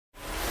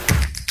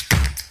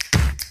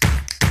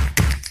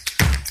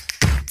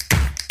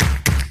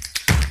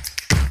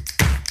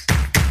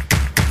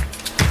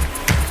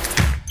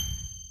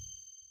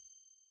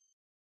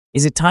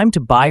Is it time to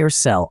buy or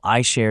sell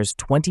iShares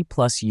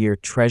 20-plus year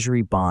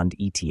Treasury Bond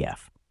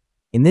ETF?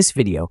 In this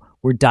video,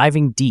 we're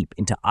diving deep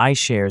into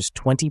iShares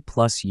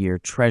 20-plus year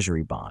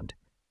Treasury Bond.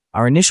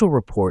 Our initial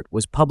report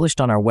was published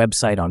on our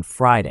website on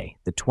Friday,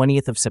 the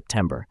 20th of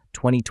September,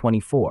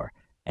 2024,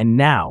 and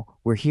now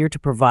we're here to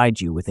provide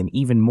you with an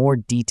even more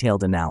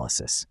detailed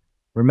analysis.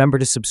 Remember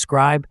to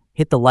subscribe,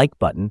 hit the like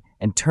button,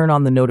 and turn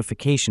on the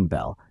notification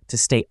bell to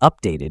stay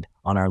updated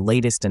on our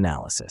latest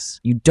analysis.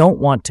 You don't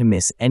want to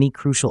miss any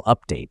crucial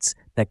updates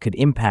that could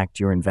impact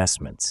your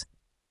investments.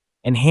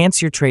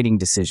 Enhance your trading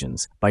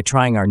decisions by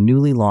trying our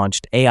newly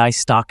launched AI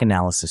stock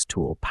analysis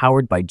tool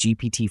powered by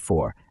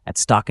GPT-4 at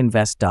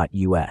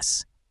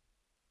StockInvest.us.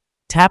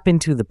 Tap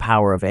into the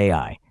power of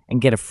AI and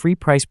get a free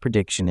price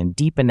prediction and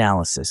deep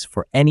analysis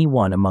for any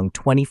one among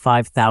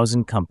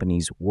 25,000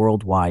 companies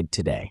worldwide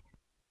today.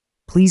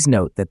 Please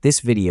note that this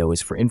video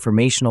is for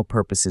informational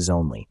purposes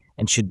only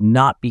and should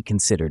not be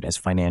considered as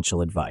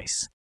financial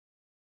advice.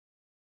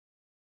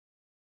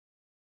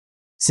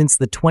 Since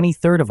the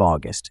 23rd of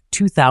August,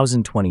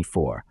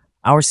 2024,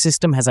 our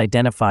system has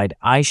identified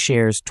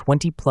iShares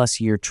 20-plus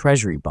year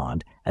Treasury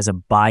Bond as a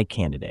buy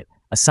candidate,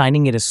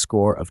 assigning it a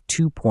score of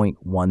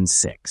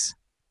 2.16.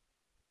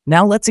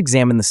 Now let's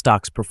examine the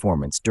stock's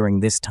performance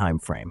during this time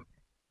frame.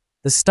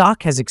 The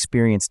stock has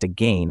experienced a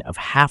gain of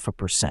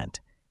 0.5%.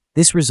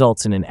 This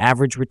results in an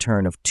average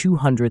return of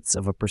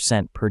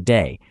 0.02% per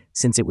day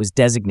since it was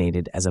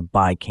designated as a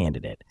buy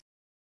candidate.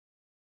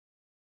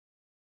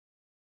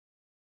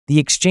 The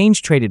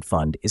exchange-traded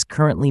fund is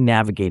currently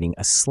navigating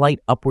a slight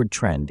upward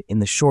trend in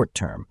the short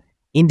term,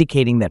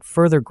 indicating that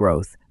further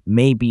growth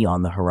may be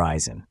on the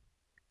horizon.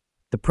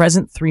 The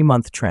present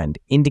 3-month trend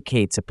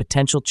indicates a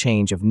potential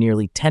change of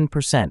nearly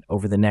 10%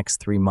 over the next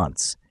 3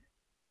 months,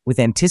 with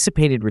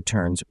anticipated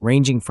returns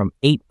ranging from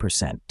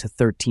 8% to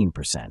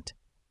 13%.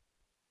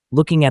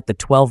 Looking at the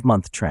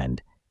 12-month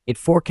trend, it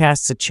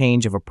forecasts a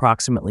change of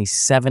approximately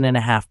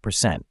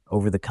 7.5%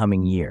 over the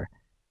coming year,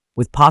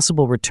 with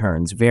possible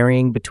returns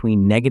varying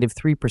between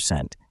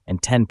 -3% and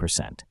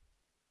 10%.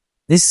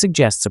 This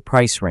suggests a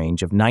price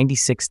range of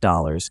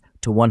 $96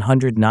 to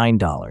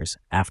 $109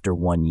 after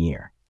 1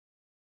 year.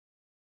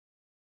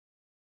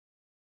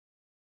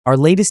 Our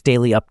latest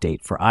daily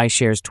update for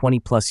iShares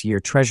 20-plus year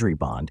Treasury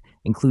Bond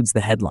includes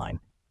the headline,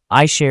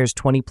 iShares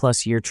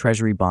 20-plus year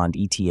Treasury Bond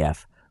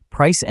ETF.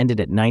 Price ended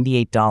at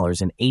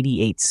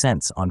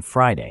 $98.88 on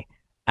Friday,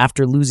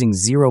 after losing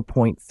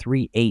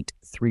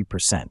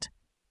 0.383%.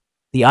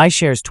 The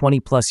iShares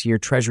 20-plus year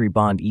Treasury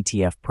Bond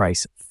ETF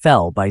price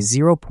fell by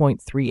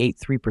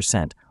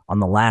 0.383% on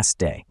the last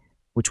day,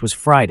 which was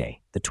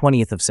Friday, the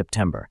 20th of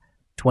September,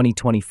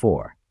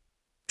 2024,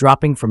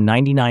 dropping from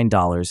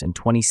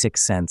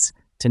 $99.26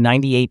 to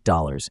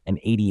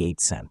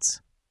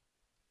 $98.88.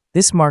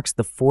 This marks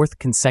the 4th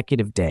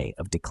consecutive day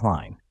of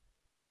decline.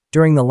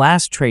 During the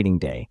last trading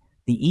day,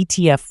 the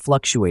ETF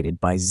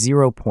fluctuated by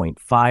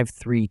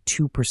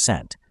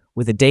 0.532%,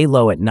 with a day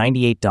low at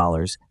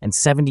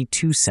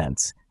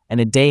 $98.72 and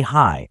a day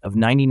high of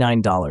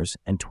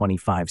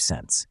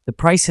 $99.25. The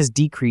price has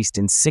decreased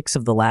in 6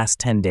 of the last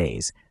 10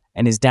 days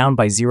and is down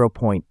by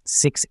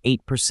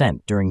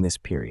 0.68% during this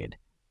period.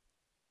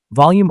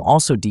 Volume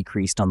also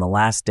decreased on the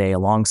last day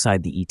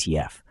alongside the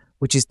ETF,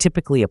 which is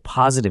typically a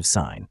positive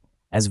sign,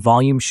 as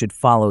volume should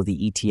follow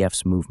the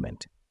ETF's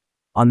movement.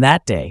 On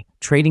that day,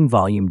 trading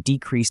volume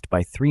decreased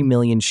by 3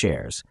 million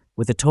shares,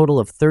 with a total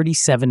of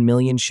 37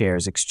 million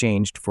shares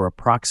exchanged for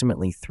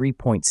approximately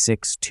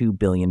 $3.62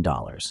 billion.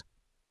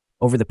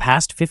 Over the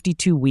past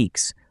 52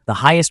 weeks, the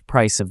highest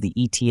price of the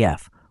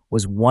ETF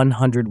was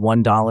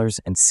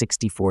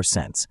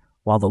 $101.64,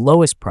 while the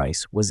lowest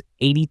price was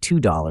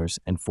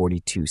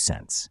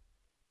 $82.42.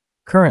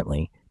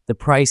 Currently, the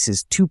price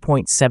is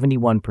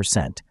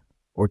 2.71%,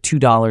 or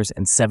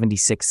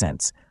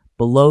 $2.76,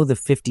 below the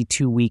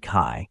 52-week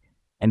high,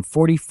 and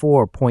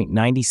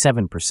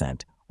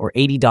 44.97%, or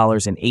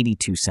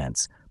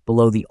 $80.82,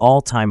 below the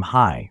all-time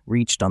high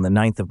reached on the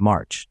 9th of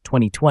March,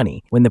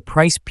 2020, when the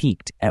price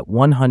peaked at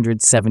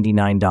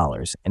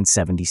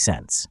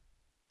 $179.70.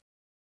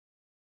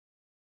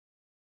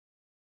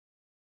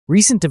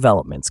 Recent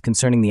developments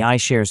concerning the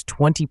iShares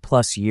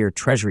 20-plus year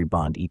Treasury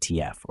Bond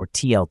ETF, or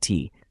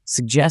TLT,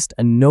 suggest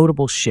a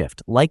notable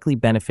shift likely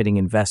benefiting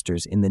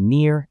investors in the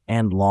near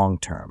and long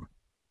term.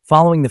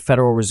 Following the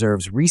Federal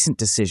Reserve's recent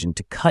decision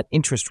to cut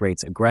interest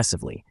rates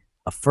aggressively,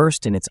 a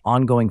first in its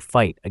ongoing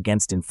fight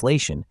against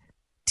inflation,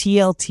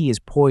 TLT is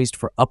poised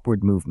for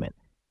upward movement.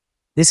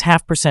 This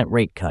 0.5%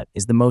 rate cut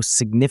is the most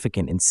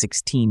significant in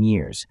 16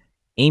 years,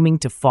 aiming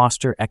to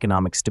foster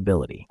economic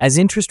stability. As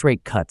interest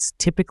rate cuts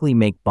typically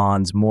make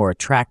bonds more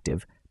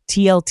attractive,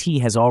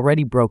 TLT has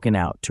already broken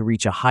out to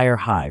reach a higher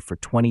high for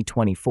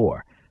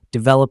 2024,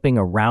 developing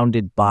a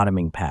rounded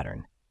bottoming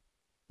pattern.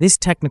 This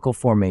technical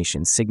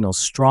formation signals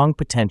strong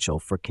potential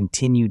for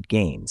continued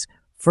gains,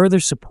 further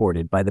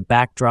supported by the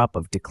backdrop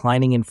of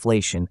declining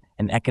inflation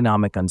and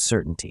economic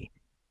uncertainty.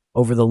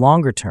 Over the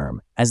longer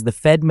term, as the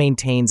Fed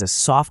maintains a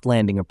soft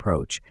landing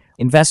approach,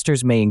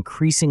 investors may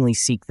increasingly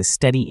seek the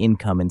steady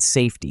income and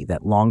safety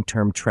that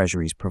long-term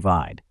treasuries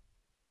provide.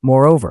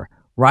 Moreover,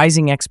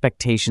 rising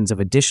expectations of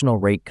additional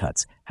rate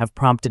cuts have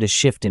prompted a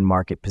shift in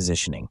market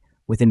positioning,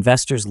 with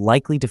investors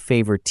likely to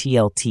favor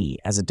TLT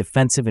as a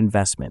defensive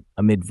investment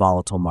amid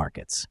volatile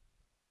markets.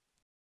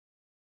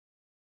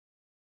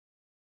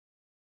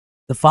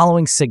 The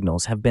following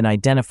signals have been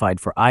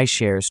identified for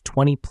iShares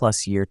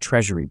 20-plus year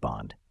Treasury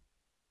Bond.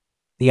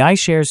 The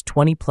iShares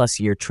 20-plus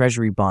year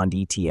Treasury Bond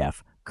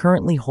ETF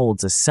currently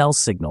holds a sell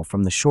signal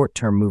from the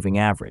short-term moving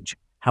average.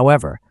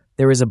 However,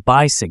 there is a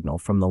buy signal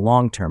from the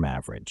long-term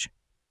average.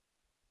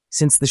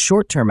 Since the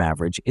short-term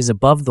average is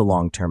above the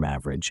long-term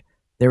average,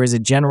 there is a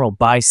general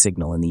buy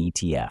signal in the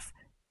ETF,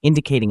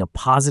 indicating a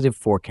positive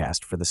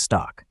forecast for the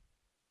stock.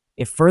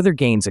 If further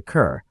gains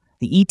occur,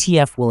 the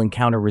ETF will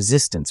encounter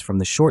resistance from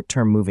the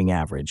short-term moving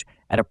average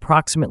at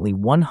approximately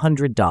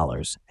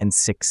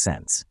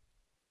 $100.06.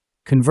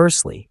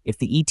 Conversely, if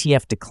the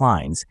ETF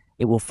declines,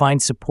 it will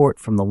find support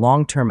from the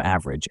long-term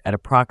average at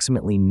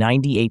approximately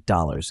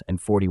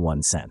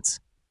 $98.41.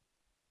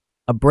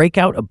 A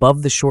breakout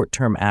above the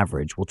short-term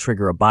average will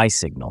trigger a buy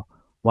signal,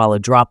 while a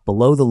drop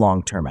below the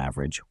long-term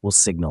average will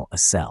signal a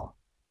sell.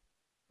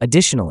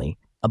 Additionally,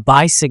 a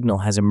buy signal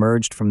has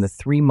emerged from the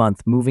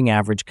 3-month moving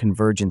average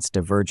convergence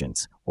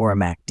divergence, or a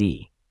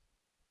MACD.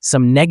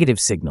 Some negative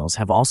signals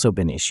have also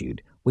been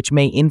issued, which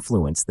may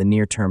influence the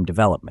near-term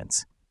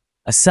developments.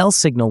 A sell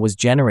signal was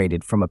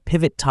generated from a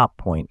pivot top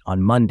point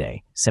on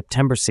Monday,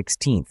 September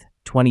 16,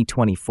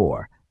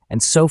 2024,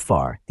 and so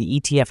far,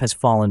 the ETF has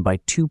fallen by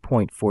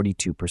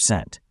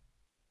 2.42%.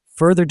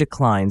 Further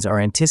declines are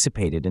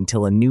anticipated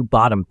until a new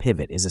bottom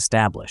pivot is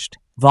established.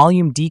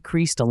 Volume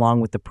decreased along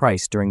with the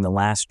price during the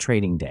last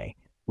trading day,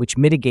 which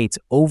mitigates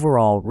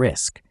overall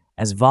risk,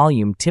 as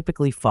volume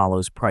typically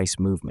follows price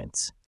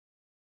movements.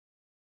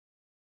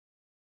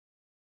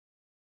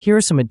 Here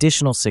are some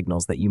additional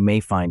signals that you may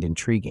find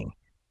intriguing.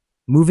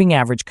 Moving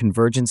average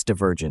convergence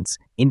divergence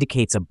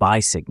indicates a buy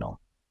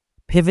signal.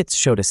 Pivots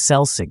showed a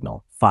sell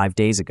signal 5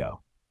 days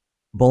ago.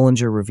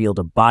 Bollinger revealed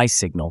a buy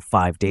signal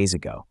 5 days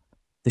ago.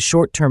 The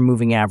short-term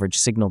moving average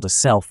signaled a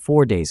sell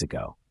 4 days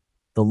ago.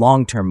 The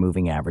long-term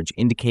moving average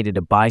indicated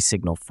a buy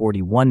signal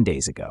 41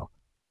 days ago.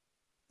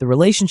 The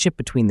relationship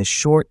between the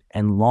short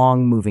and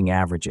long moving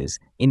averages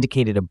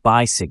indicated a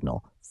buy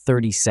signal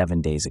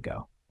 37 days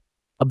ago.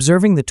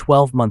 Observing the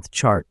 12-month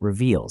chart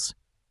reveals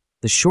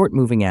the short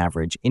moving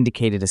average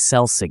indicated a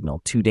sell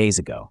signal 2 days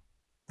ago.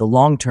 The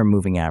long-term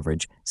moving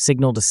average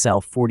signaled a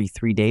sell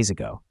 43 days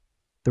ago.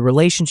 The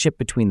relationship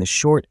between the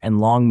short and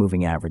long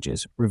moving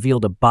averages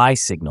revealed a buy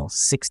signal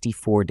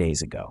 64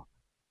 days ago.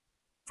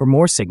 For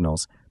more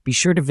signals, be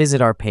sure to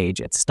visit our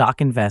page at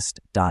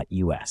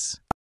StockInvest.us.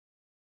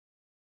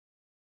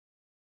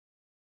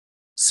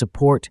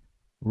 Support,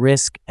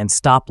 risk, and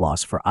stop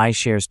loss for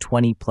iShares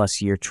 20-plus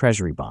year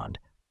Treasury Bond.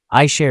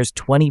 iShares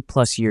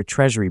 20-plus year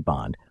Treasury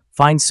Bond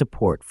finds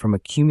support from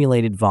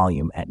accumulated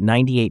volume at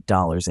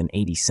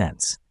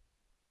 $98.80.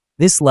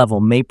 This level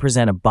may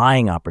present a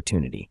buying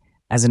opportunity,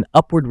 as an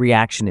upward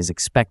reaction is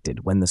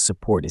expected when the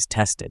support is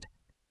tested.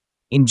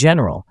 In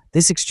general,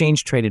 this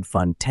exchange-traded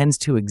fund tends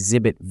to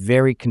exhibit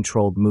very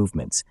controlled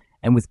movements,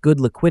 and with good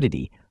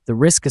liquidity, the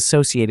risk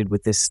associated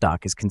with this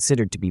stock is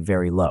considered to be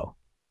very low.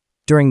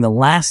 During the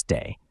last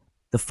day,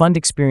 the fund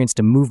experienced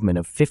a movement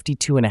of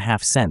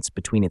 52.5 cents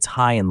between its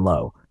high and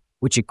low,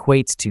 which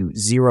equates to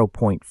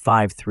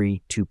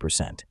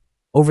 0.532%.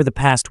 Over the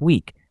past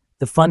week,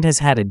 the fund has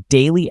had a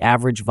daily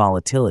average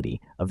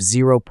volatility of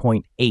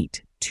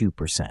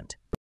 0.82%.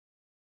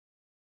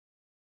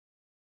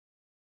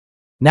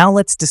 Now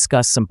let's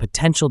discuss some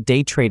potential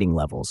day trading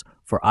levels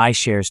for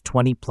iShares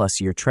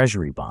 20-plus year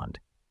Treasury Bond.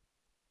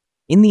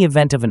 In the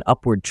event of an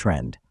upward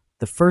trend,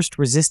 the first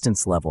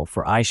resistance level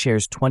for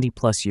iShares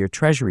 20-plus year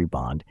Treasury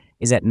Bond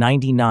is at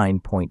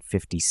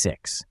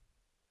 99.56.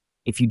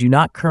 If you do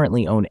not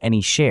currently own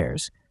any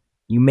shares,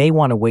 you may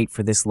want to wait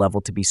for this level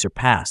to be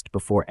surpassed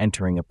before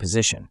entering a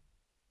position.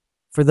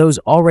 For those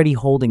already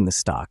holding the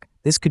stock,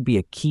 this could be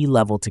a key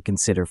level to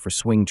consider for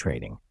swing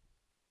trading.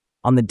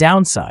 On the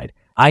downside,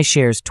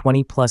 iShares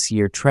 20-plus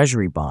year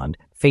Treasury Bond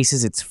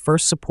faces its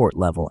first support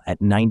level at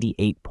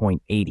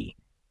 98.80.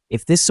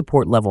 If this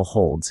support level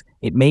holds,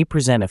 it may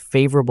present a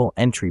favorable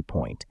entry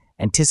point,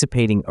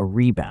 anticipating a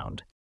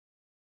rebound.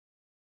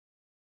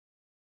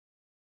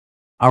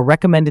 Our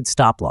recommended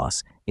stop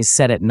loss is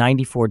set at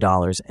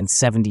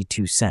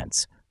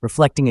 $94.72,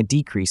 reflecting a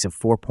decrease of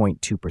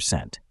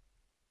 4.2%.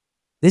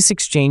 This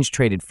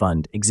exchange-traded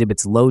fund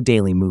exhibits low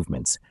daily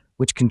movements,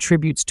 which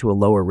contributes to a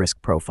lower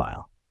risk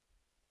profile.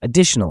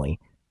 Additionally,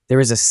 there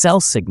is a sell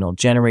signal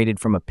generated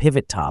from a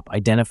pivot top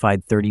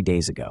identified 30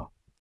 days ago.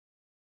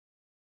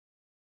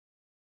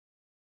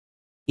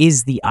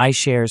 Is the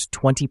iShares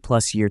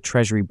 20-plus year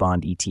Treasury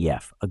Bond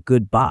ETF a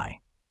good buy?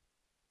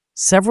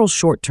 Several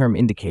short-term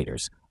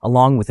indicators,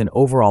 along with an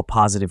overall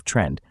positive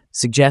trend,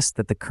 suggest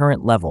that the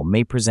current level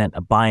may present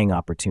a buying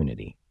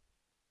opportunity.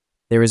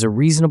 There is a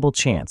reasonable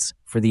chance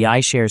for the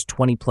iShares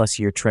 20-plus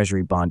year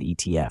Treasury Bond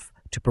ETF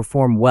to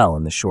perform well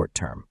in the short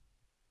term.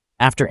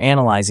 After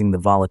analyzing the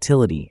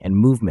volatility and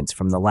movements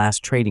from the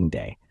last trading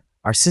day,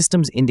 Our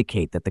systems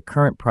indicate that the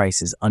current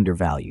price is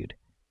undervalued.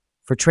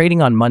 For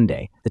trading on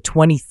Monday, the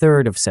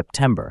 23rd of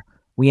September,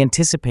 we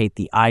anticipate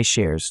the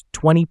iShares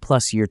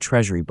 20-plus year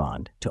Treasury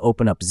Bond to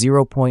open up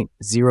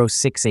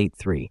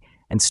 0.0683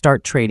 and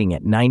start trading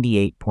at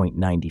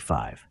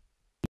 98.95.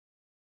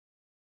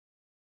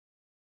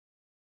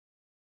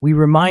 We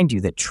remind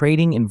you that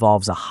trading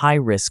involves a high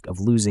risk of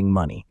losing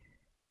money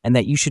and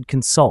that you should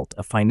consult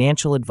a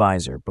financial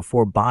advisor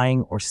before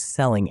buying or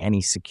selling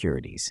any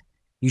securities.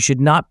 You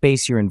should not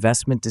base your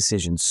investment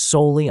decisions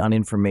solely on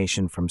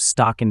information from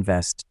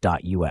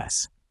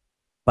StockInvest.us.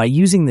 By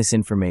using this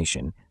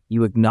information,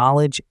 you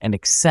acknowledge and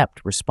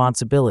accept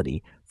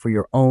responsibility for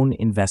your own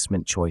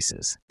investment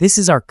choices. This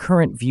is our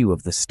current view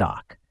of the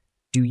stock.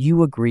 Do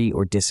you agree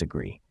or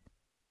disagree?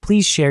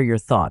 Please share your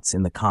thoughts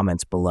in the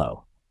comments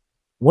below.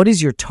 What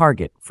is your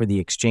target for the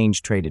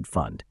exchange-traded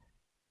fund?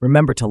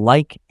 Remember to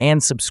like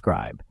and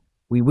subscribe.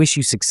 We wish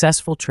you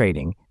successful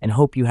trading and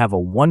hope you have a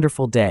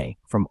wonderful day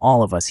from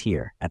all of us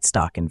here at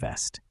Stock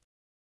Invest.